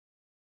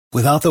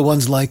Without the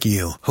ones like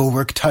you, who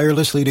work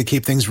tirelessly to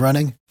keep things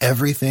running,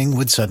 everything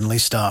would suddenly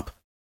stop.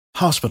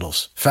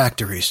 Hospitals,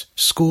 factories,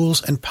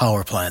 schools, and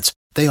power plants,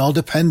 they all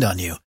depend on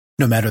you.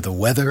 No matter the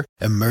weather,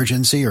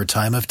 emergency, or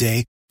time of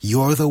day,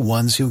 you're the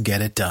ones who get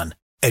it done.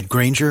 At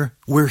Grainger,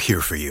 we're here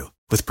for you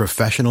with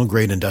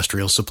professional-grade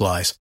industrial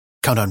supplies.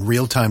 Count on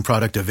real-time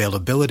product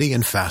availability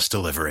and fast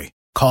delivery.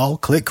 Call,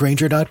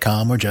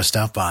 clickgrainger.com, or just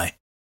stop by.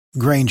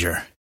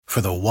 Grainger, for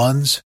the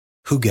ones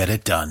who get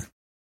it done.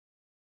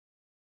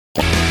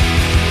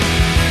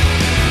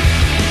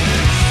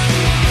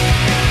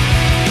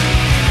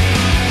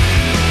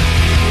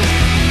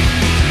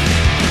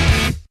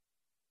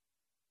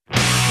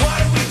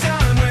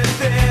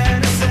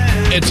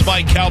 It's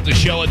Mike Calta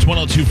Show. It's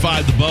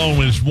 102.5 The Bone.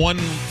 When it's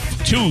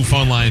two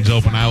phone lines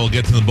open, I will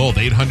get to them both.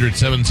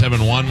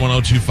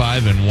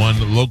 800-771-1025 and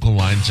one local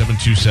line,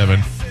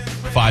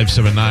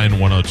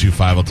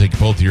 727-579-1025. I'll take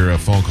both your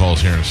phone calls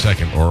here in a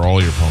second, or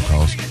all your phone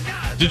calls.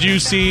 Did you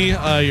see,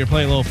 you're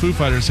playing a little Foo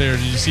Fighters here,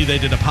 did you see they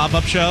did a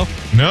pop-up show?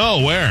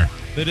 No, where?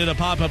 They did a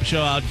pop-up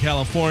show out in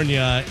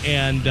California,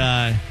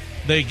 and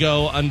they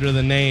go under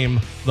the name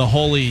The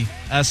Holy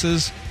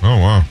S's. Oh,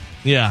 wow.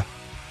 Yeah,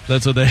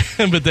 that's what they,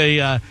 but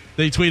they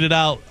tweeted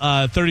out,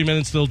 30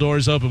 minutes till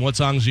doors open. What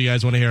songs do you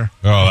guys want to hear?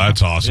 Oh,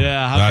 that's awesome.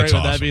 Yeah, how great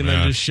would that be? And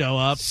then just show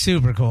up.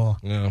 Super cool.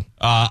 Yeah.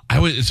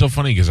 It's so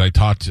funny because I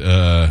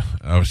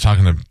was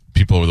talking to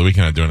people over the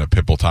weekend. I'm doing a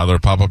Pitbull Toddler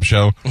pop-up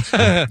show.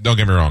 Don't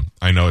get me wrong.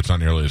 I know it's not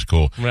nearly as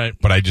cool. Right.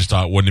 But I just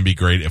thought, wouldn't it be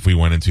great if we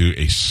went into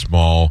a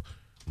small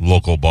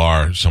local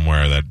bar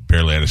somewhere that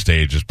barely had a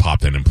stage, just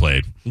popped in and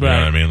played. You know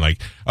what I mean?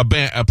 Like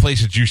a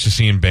place that's used to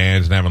seeing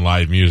bands and having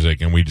live music,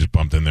 and we just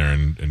bumped in there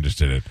and just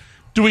did it.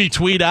 Do we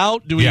tweet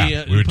out? We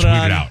would tweet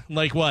it out.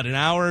 Like what, an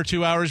hour or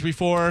 2 hours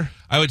before?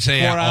 I would say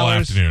 4 all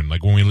hours? afternoon.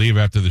 Like when we leave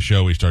after the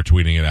show, we start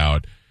tweeting it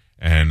out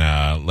and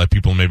let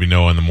people maybe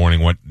know in the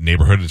morning what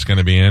neighborhood it's going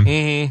to be in,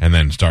 and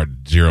then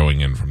start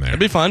zeroing in from there.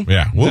 It'd be fun.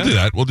 Yeah, we'll do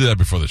that. We'll do that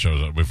before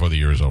the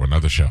year is over.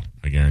 Not the show,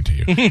 I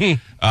guarantee you.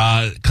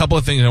 A couple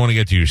of things I want to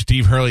get to.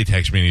 Steve Hurley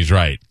texted me, and he's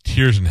right.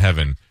 Tears in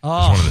Heaven is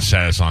one of the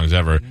saddest songs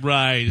ever.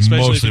 Right,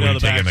 especially mostly if you know when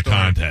you take in the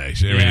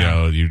context.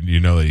 Yeah. You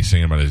know that he's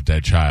singing about his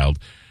dead child.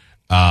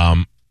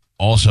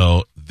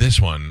 Also, this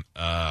one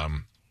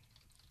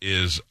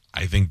is,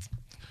 I think,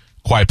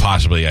 quite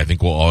possibly, I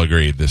think we'll all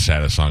agree, the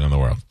saddest song in the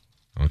world.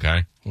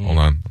 Okay? Hold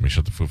on. Let me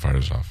shut the Foo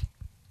Fighters off.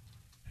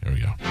 Here we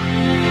go.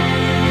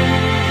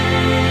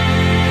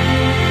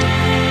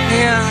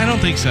 Yeah, I don't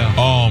think so.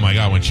 Oh, my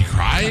God. When she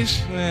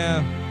cries?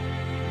 Yeah.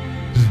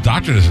 The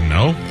doctor doesn't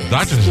know. The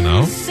doctor doesn't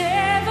know.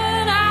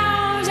 7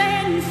 hours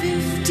and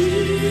 50.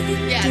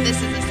 Yeah, this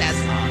is a sad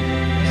song.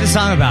 What's the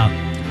song about?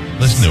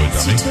 Listen to it,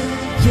 dummy.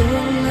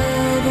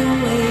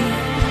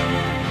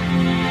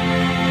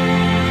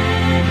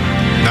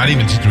 Not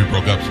even since we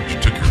broke up, since you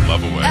took your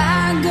love away.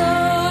 I go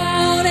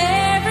out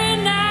every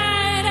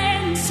night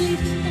and sleep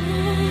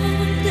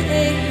all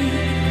day.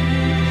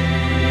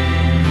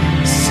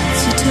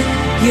 Since you took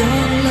your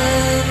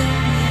love away.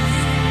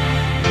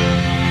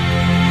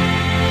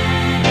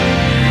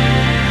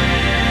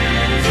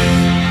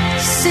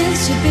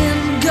 Since you've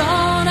been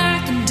gone, I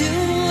can do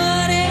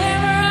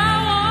whatever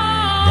I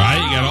want.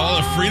 Right? You got all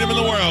the freedom in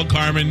the world,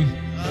 Carmen.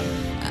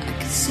 I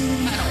can see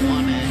I don't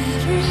want it.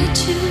 whoever I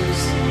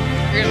choose.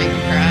 You're going to make me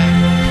cry.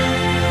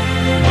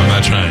 I'm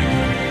not trying.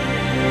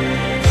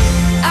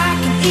 I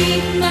can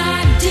eat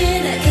my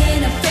dinner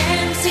in a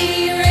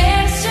fancy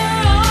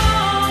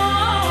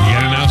restaurant. You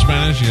got it now,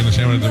 Spanish? You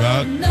understand what it's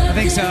about? I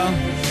think so.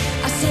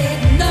 I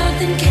said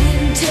nothing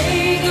can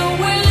take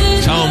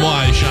away. Tell him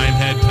why,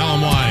 Shinehead. Tell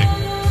him why.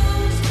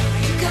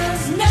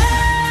 Because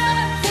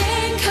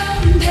nothing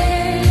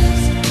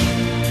compares.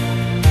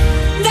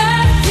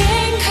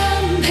 Nothing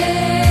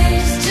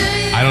compares to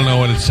you. I don't know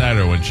what it's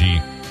sadder, when she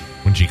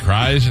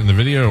cries in the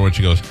video or when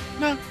she goes,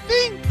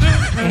 nothing.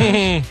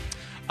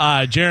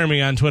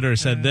 Jeremy on Twitter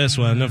said this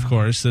one, of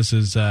course. This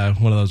is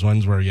one of those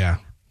ones where, yeah,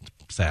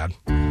 sad.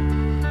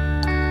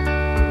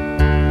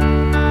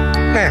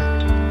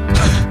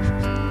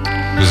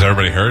 Does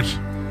everybody hurt?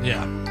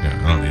 Yeah.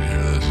 Yeah, I don't need to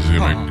hear this. This is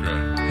going to make me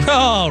cry.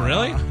 Oh,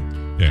 really?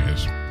 Yeah,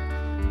 because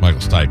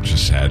Michael Stipe's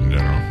just sad in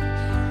general.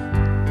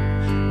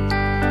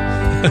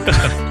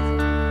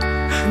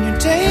 When your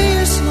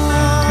day is long.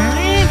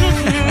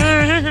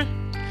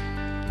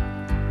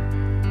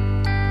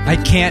 I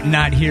can't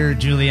not hear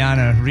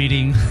Juliana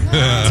reading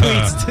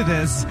tweets to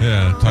this.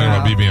 Yeah, talking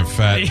about me being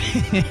fat.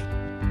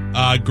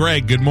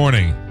 Greg, good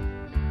morning.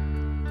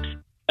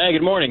 Hey,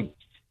 good morning.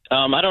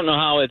 I don't know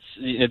how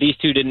these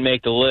two didn't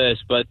make the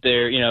list, but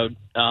they're,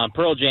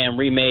 Pearl Jam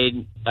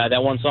remade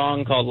that one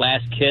song called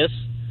Last Kiss,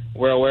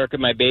 Where Could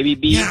My Baby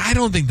Be? Yeah, I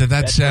don't think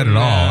that's sad at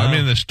all. I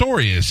mean, the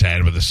story is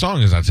sad, but the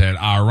song is not sad.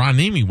 Ron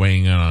Nemi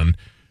weighing in on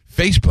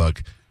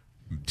Facebook.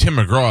 Tim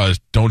McGraw's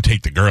 "Don't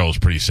Take the Girl" is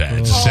pretty sad.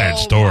 It's a sad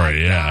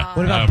story, yeah.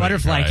 What about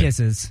butterfly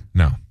kisses?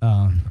 No.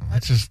 Oh.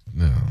 That's just,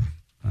 no.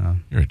 Oh.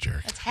 You're a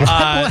jerk.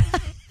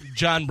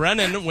 John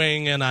Brennan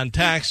weighing in on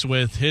text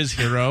with his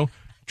hero,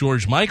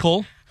 George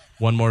Michael.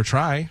 One more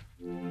try.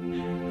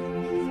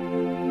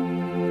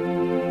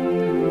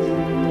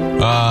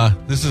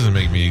 This doesn't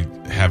make me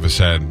have a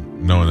sad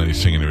knowing that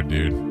he's singing to a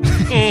dude.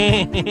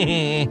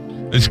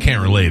 I just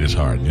can't relate as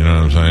hard. You know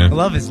what I'm saying?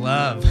 Love is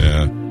love.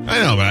 Yeah. I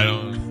know, but I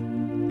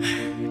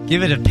don't.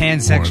 Give it a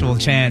pansexual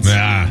chance.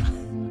 Yeah.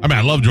 I mean,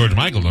 I love George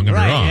Michael. Don't get me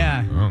wrong.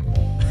 Yeah.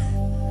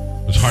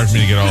 It's hard for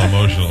me to get all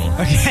emotional.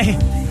 Okay.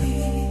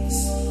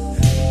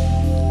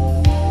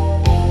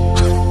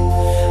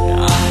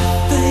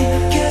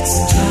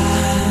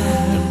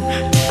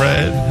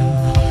 Fred.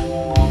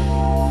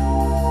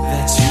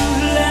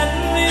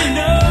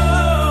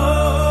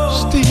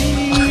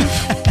 Steve.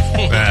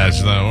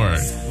 That's not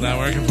working. Not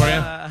working for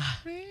you?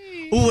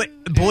 Ooh,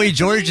 Boy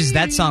George's,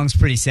 that song's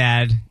pretty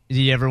sad.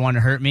 Do you ever want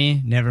to hurt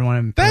me? Never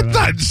want to. That's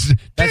not.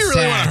 Do you really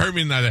sad. want to hurt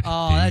me?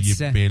 Oh, that's you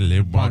sad.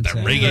 really want that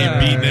reggae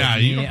beat now?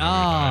 You don't know what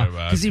I'm talking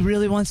about. Because he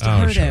really wants to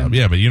hurt shut him. up.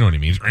 Yeah, but you know what he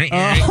means.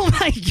 Oh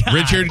my God.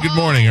 Richard, good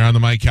morning. You're on the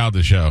Mike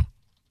Calta show.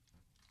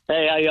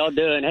 Hey, how y'all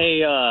doing?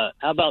 Hey, how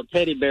about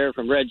Teddy Bear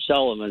from Red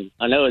Sullivan?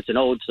 I know it's an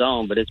old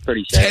song, but it's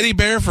pretty sad. Teddy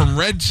Bear from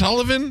Red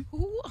Sullivan?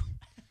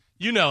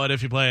 You know it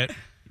if you play it.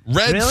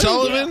 Red Really?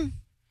 Sullivan? Yeah.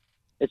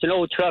 It's an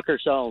old trucker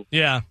song.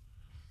 Yeah.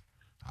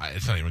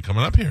 It's not even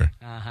coming up here.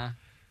 Uh-huh.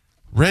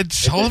 Red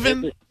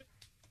Sullivan?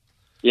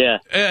 Yeah.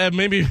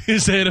 Maybe if you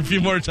say it a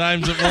few more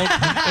times, it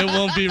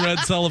won't be Red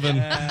Sullivan.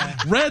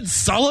 Red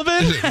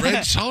Sullivan? Is it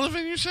Red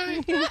Sullivan, you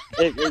say?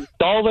 It's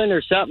Sullivan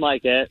or something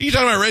like that. You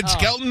talking about Red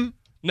Skelton?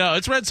 No,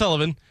 it's Red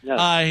Sullivan. No. What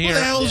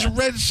the hell is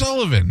Red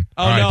Sullivan?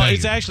 Oh, All right, no,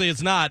 thank you.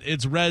 it's not.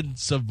 It's Red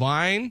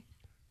Savine.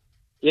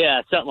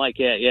 Yeah, something like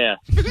that, yeah.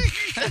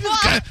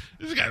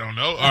 This guy don't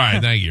know. All right,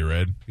 thank you,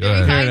 Red. Go Did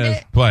you ahead. find it is.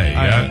 it? Play. You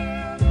got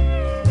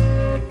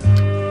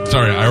it?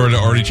 Sorry, I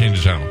already changed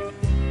the channel.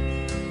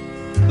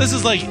 This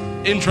is like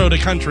intro to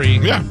country.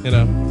 Yeah. You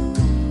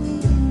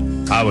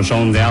know. I was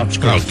on the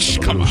outskirts.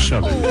 Oh, come on.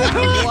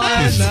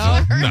 What?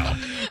 No.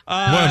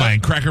 What am I,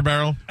 in Cracker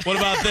Barrel? What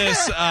about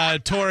this?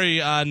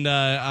 Tori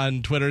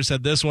on Twitter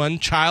said this one.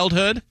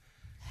 Childhood.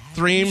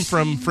 Theme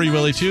from Free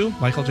Willy 2,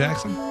 Michael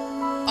Jackson.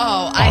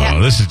 Oh,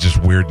 This is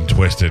just weird and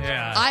twisted.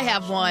 I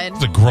have one.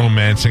 It's a grown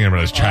man singing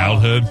about his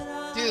childhood.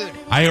 Dude.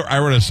 I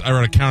wrote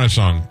a counter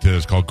song to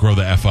this called "Grow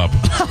the F Up."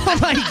 Oh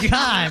my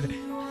God.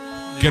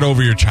 Get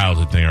over your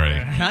childhood thing already.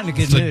 Not in a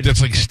good It's like, mood.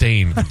 that's like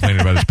Stain complaining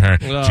about his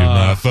parents. To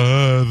my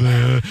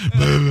father,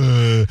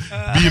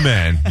 be a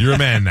man. You're a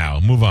man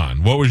now. Move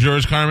on. What was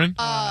yours, Carmen?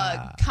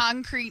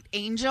 Concrete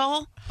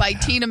Angel by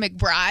Tina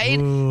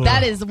McBride.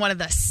 That is one of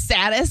the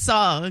saddest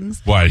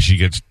songs. Why she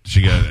got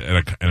in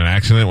an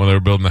accident while they were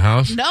building the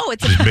house? No,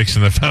 it's She's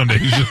mixing the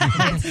foundation.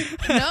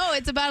 no,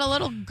 it's about a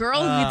little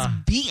girl who gets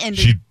beaten.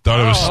 She thought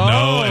it was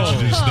snow, and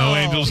she did snow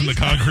angels in the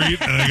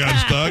concrete, and it got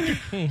stuck.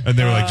 And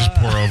they were like, "Just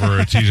pour over her.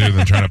 It's easier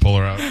than trying to pull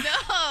her out."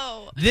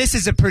 No. This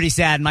is a pretty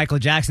sad Michael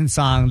Jackson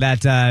song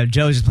that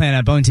Joe was playing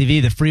on Bone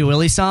TV, the Free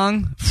Willy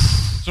song.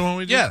 So when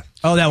we do, Yeah.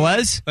 Oh, that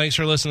was? Thanks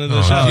for listening to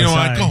the show. you know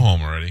sorry. what? Go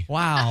home already.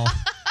 Wow.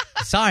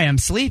 Sorry, I'm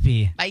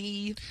sleepy.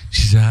 Bye.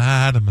 She's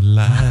out of my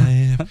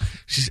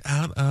life. She's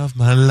out of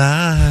my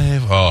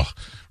life. Oh,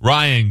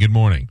 Ryan. Good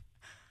morning.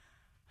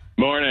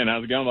 Morning.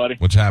 How's it going, buddy?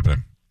 What's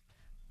happening?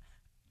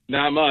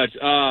 Not much.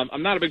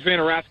 I'm not a big fan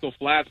of Rascal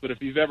Flatts, but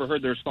if you've ever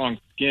heard their song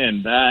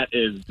 "Skin," that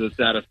is the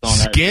saddest song.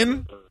 Skin? I've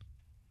ever heard.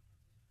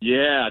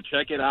 Yeah,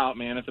 check it out,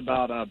 man. It's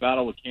about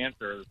battle with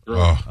cancer.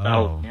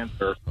 Battle with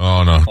cancer.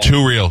 Oh no,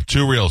 too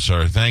real,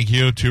 sir. Thank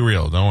you, too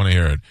real. Don't want to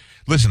hear it.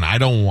 Listen,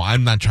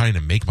 I'm not trying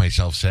to make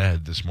myself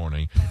sad this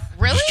morning.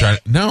 Really?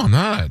 No, I'm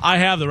not. I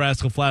have the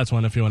Rascal Flatts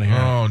one if you want to hear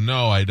it. Oh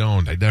no, I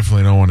don't. I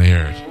definitely don't want to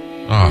hear it.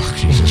 Oh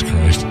Jesus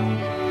Christ!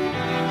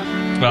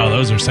 Oh,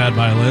 those are sad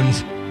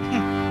violins.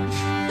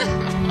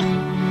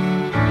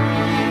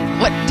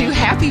 What do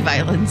happy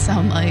violins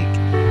sound like?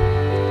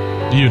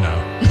 You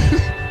know.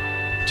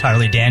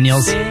 Charlie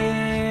Daniels.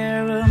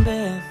 Sarah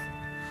Beth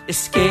is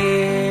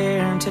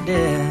scared to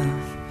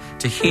death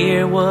to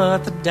hear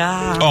what the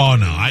doctor. Oh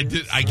no, I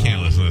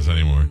can't listen to this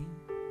anymore.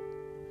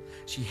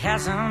 She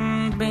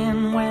hasn't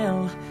been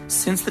well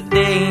since the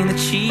day that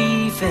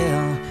she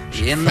fell.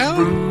 In the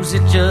bruise,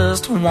 it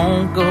just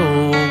won't go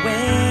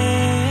away.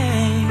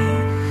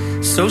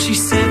 So she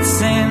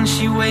sits and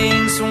she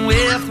waits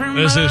with her.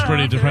 This is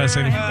pretty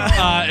depressing.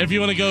 If you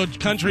want to go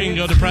country and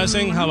go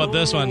depressing, how about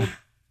this one?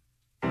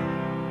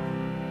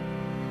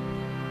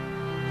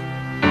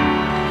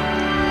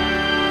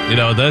 You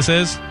know what this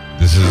is?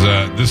 This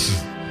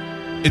is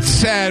it's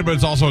sad, but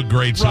it's also a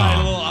great song. Right,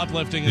 a little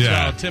uplifting as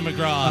well. Tim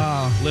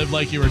McGraw, Live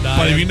Like You Were Dying.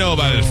 But if you know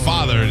about it, his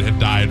father had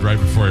died right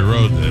before he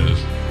wrote this.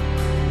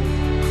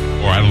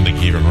 Or I don't think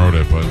he even wrote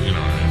it, but you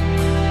know what I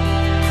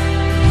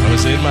mean. I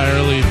was in my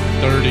early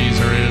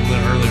 30s or in the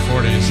early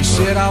 40s. She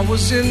said I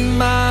was in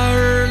my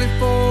early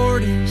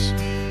 40s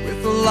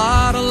with a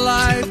lot of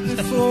life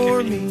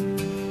before me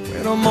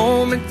when a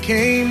moment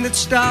came that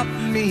stopped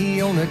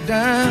me on a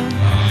dime.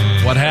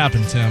 What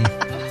happened, Tim?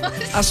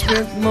 I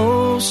spent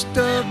most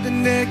of the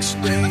next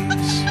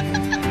days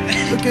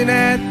looking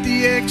at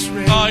the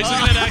x-rays. Oh, he's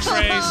looking at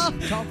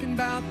x-rays. Talking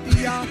about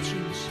the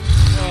options.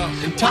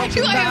 Why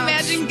do I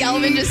imagine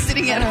Galvin just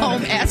sitting at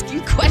home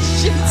asking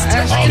questions?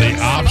 Oh, the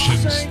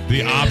options.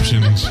 The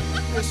options.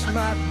 This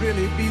might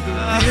really be the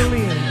real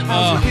end.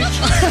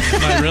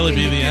 Might really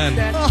be the end.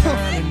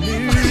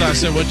 So I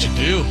said, "What you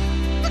do?"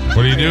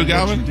 What do you do,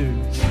 Galvin?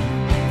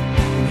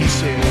 He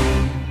said,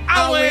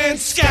 I went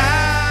skydiving.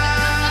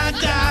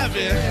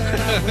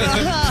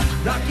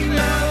 Rocky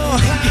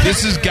Mountain.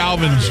 This is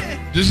Galvin's.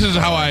 This is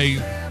how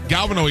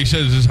Galvin always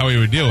says this is how he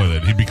would deal with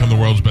it. He'd become the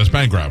world's best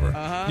bank robber.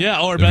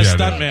 Yeah, or best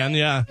stuntman.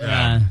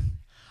 Yeah.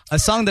 A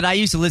song that I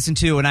used to listen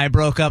to when I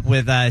broke up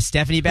with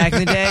Stephanie back in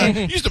the day.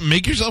 You used to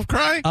make yourself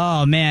cry?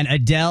 Oh, man.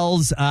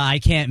 Adele's I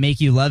Can't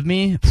Make You Love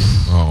Me.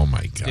 Oh,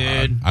 my God.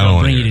 Dude, I don't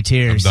want bring you to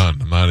tears. I'm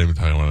done. I'm not even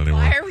talking about it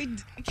anymore. Why are we?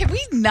 Can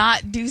we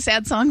not do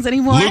sad songs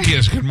anymore?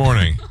 Lucas, good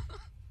morning.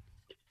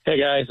 Hey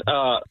guys,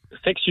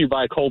 "Fix You"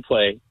 by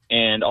Coldplay,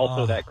 and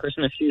also that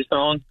Christmas shoe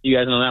song. You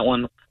guys know that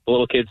one? The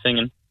little kid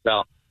singing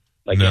about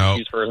getting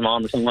shoes for his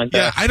mom or something like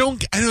that. Yeah, I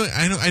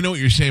know what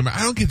you're saying, but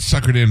I don't get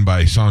suckered in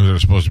by songs that are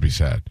supposed to be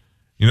sad.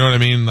 You know what I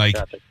mean? Like,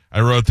 gotcha.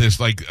 I wrote this,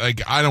 like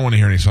I don't want to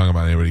hear any song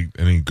about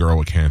any girl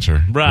with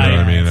cancer. Right. You know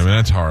what I mean?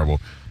 That's horrible.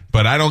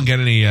 But I don't get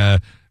any,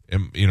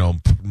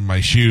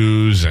 my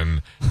shoes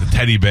and the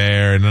teddy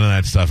bear and none of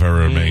that stuff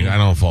ever make. I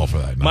don't fall for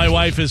that. My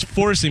wife is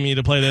forcing me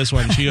to play this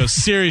one. She goes,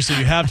 "Seriously,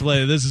 you have to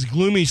play it. This is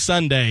Gloomy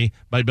Sunday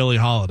by Billie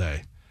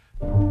Holiday."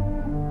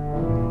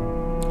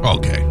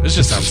 Okay. This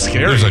just sounds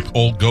scary. There's like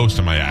old ghost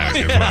in my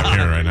attic is what I'm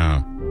hearing right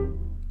now.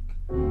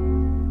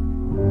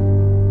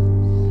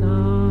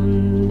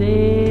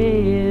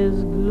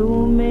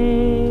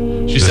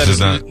 She said it's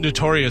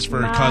notorious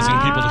for causing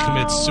people to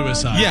commit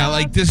suicide. Yeah,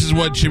 like this is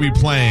what should be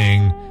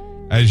playing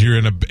as you're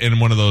in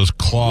one of those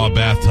claw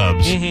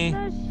bathtubs.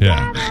 Mm-hmm.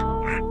 Yeah.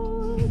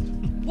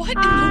 What?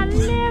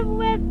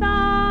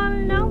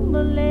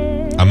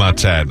 I'm not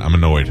sad. I'm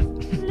annoyed.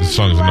 This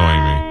song's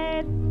annoying me.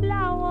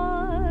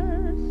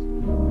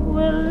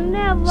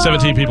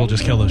 17 people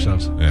just killed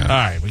themselves. Yeah. All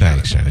right.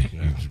 Thanks, Jenny.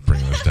 You're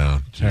bringing us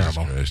down.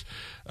 Terrible.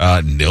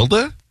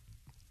 Nilda?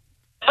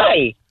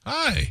 Hi.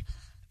 Hi.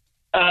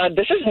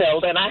 This is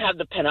Nilda, and I have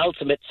the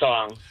penultimate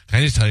song. Can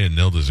I just tell you,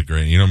 Nilda's a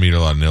great... You don't meet a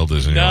lot of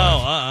Nildas in your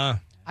life. No,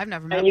 I've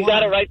never met And you one.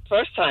 got it right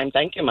first time.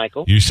 Thank you,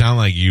 Michael. You sound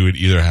like you would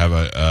either have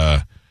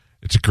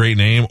it's a great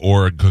name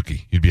or a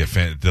cookie. You'd be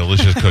a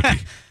delicious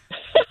cookie.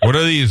 What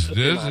are these?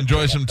 Just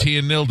enjoy some tea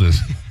and Nildas.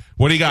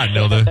 What do you got,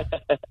 Nilda?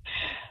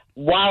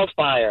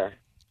 Wildfire.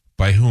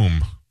 By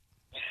whom?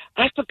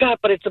 I forgot,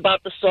 but it's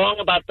about the song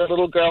about the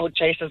little girl who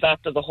chases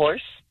after the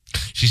horse.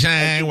 She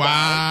sang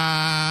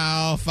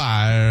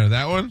Wildfire.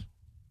 That one?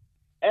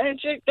 And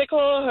they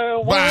call her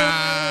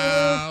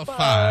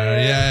Wildfire.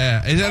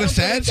 Yeah. Is that a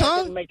sad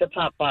song? Didn't make the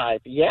top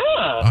 5. Yeah.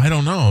 I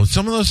don't know.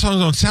 Some of those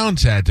songs don't sound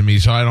sad to me,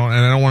 so I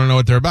don't want to know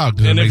what they're about.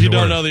 And if you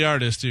don't know the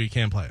artist, you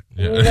can't play it.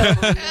 Yeah.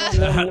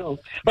 No.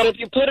 But if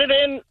you put it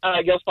in,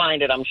 you'll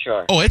find it, I'm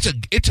sure. Oh, it's a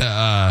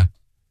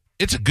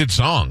good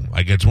song.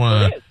 Like it's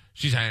one of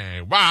she's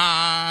saying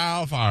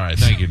Wildfire.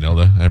 Thank you,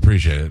 Nilda. I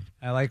appreciate it.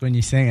 I like when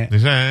you sing it. They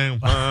sang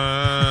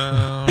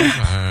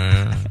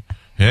Wildfire.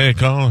 Hey,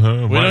 call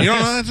her. You don't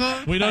know that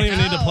song? We don't even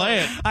need to play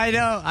it. I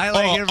know. I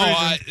like your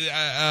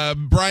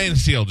version. Brian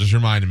Steele just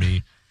reminded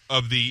me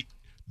of the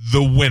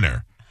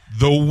winner.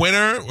 The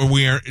winner,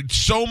 we are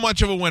so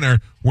much of a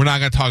winner, we're not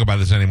going to talk about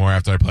this anymore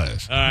after I play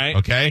this. All right.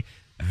 Okay?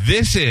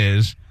 This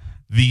is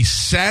the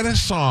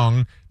saddest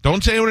song.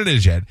 Don't say what it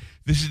is yet.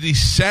 This is the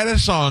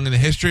saddest song in the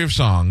history of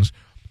songs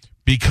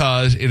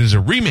because it is a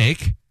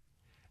remake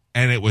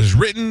and it was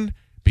written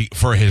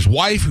for his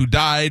wife who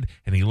died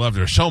and he loved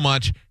her so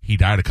much, he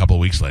died a couple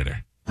weeks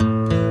later.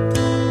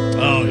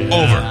 Oh,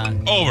 yeah.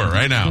 Over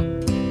right now. I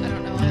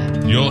don't know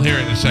that. You'll hear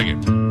it in a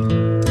second.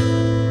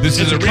 This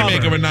is a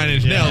remake of a Nine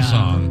Inch Nails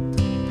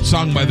song,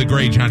 sung by the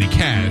great Johnny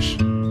Cash,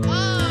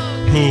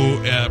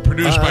 who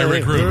produced by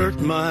Rick Rubin. I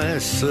hurt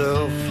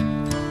myself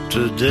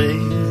today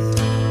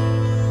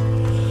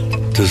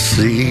to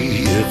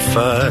see if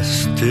I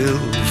still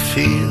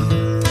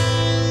feel.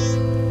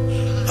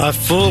 I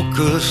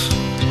focus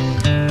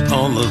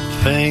on the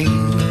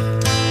pain,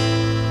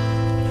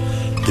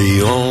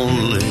 the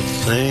only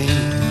thing.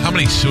 How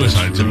many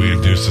suicides have we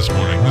induced this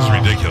morning? This is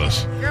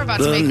ridiculous. You're about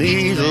to The make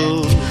me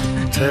needle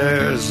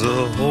tears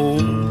a hole.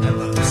 I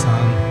love the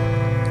song.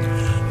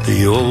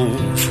 The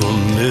old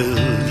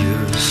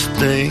familiar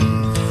sting.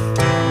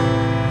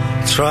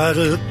 Try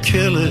to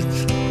kill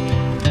it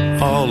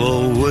all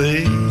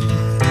away,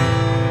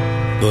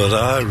 but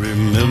I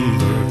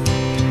remember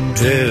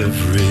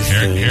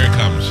everything. Here it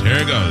comes. Here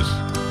it goes.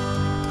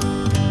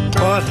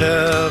 What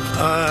have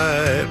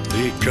I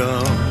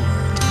become?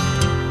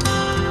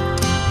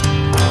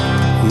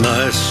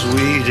 My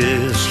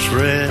sweetest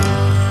friend.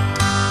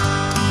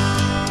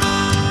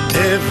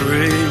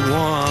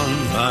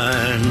 Everyone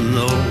I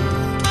know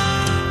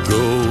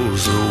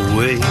goes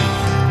away in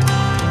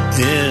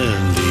the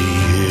end.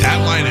 That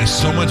line is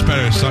so much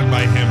better sung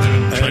by him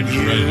than Trent And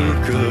you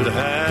Reznor. could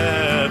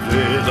have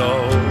it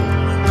all.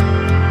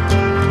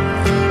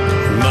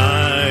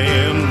 My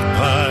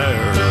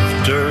empire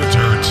of dirt.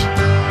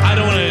 I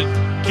don't want to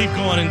keep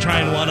going and try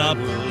and one-up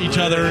each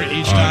other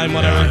each time,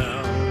 whatever.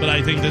 But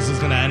I think this is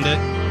going to end it.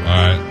 All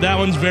right. That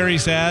one's very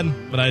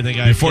sad, but I think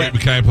can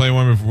I play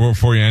one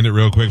before you end it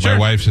real quick? Sure. My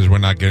wife says we're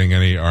not getting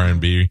any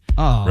R&B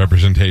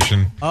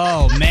representation.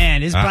 Oh,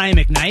 man. Is Brian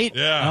McKnight?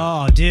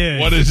 Yeah. Oh,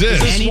 dude. What is this?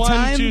 Is this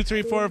Anytime? 1, 2,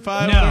 3, 4,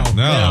 5?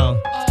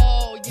 No.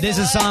 This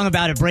is a song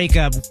about a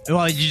breakup.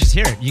 Well, you just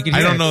hear it. You can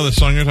hear I don't know the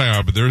song you're talking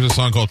about, but there is a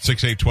song called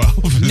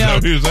 6812. Is that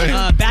what you're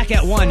saying? Back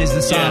at One is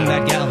the song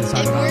that Gal was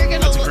talking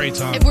about. That's a great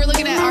song. If we're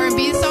looking at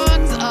R&B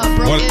songs,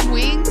 Broken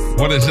Wings.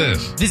 What is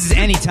this? This is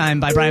Anytime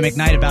by Brian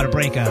McKnight about a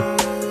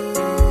breakup.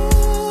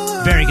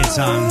 Very good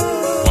song.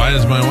 Why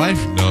does my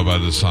wife know about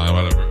this song?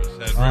 Whatever.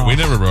 We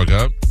never broke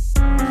up.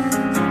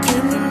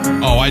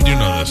 Oh, I do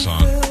know this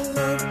song.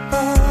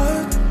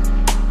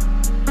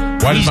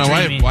 Why does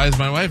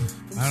my wife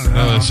I don't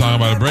know this song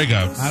about a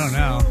breakup? I don't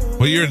know.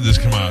 What year did this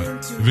come out?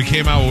 If it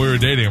came out when we were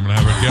dating, I'm going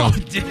to have her killed.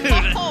 Dude.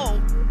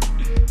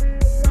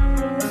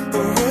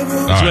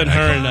 It's when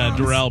her and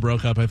Darrell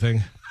broke up, I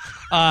think.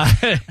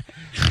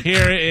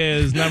 Here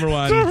is number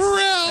one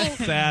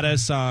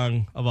saddest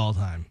song of all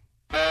time.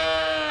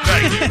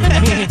 Thank you.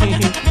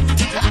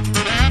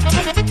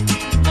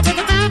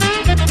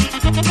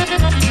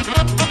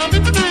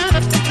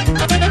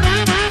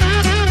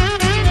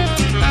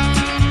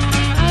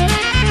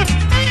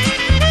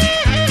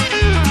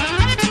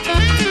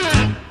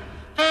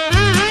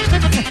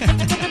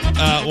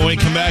 When we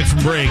come back from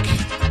break,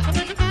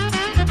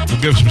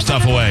 we'll give some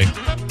stuff away.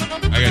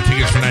 I got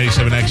tickets for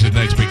 97X's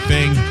next big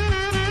thing.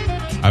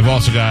 I've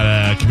also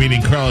got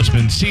comedian Carlos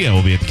Mencia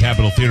will be at the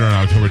Capitol Theater on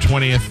October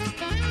 20th,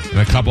 and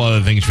a couple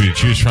other things for you to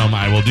choose from.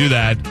 I will do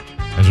that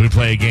as we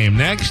play a game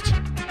next.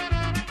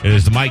 It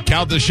is the Mike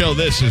Calta Show.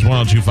 This is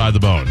 102.5 The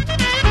Bone.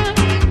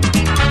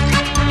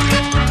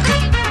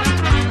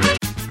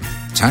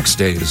 Tax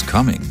day is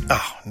coming.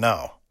 Oh,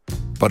 no.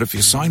 But if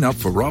you sign up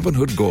for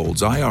Robinhood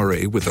Gold's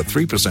IRA with a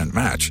 3%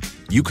 match,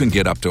 you can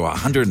get up to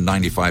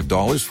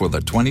 $195 for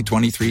the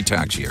 2023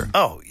 tax year.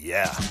 Oh,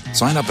 yeah.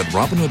 Sign up at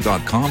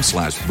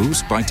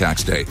Robinhood.com/boost by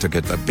tax day to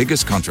get the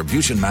biggest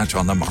contribution match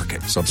on the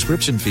market.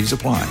 Subscription fees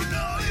apply.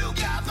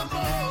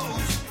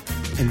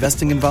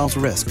 Investing involves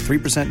risk.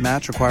 3%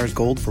 match requires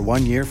gold for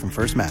 1 year from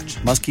first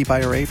match. Must keep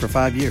IRA for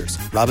 5 years.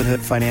 Robinhood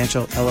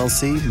Financial,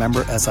 LLC,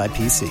 member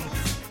SIPC.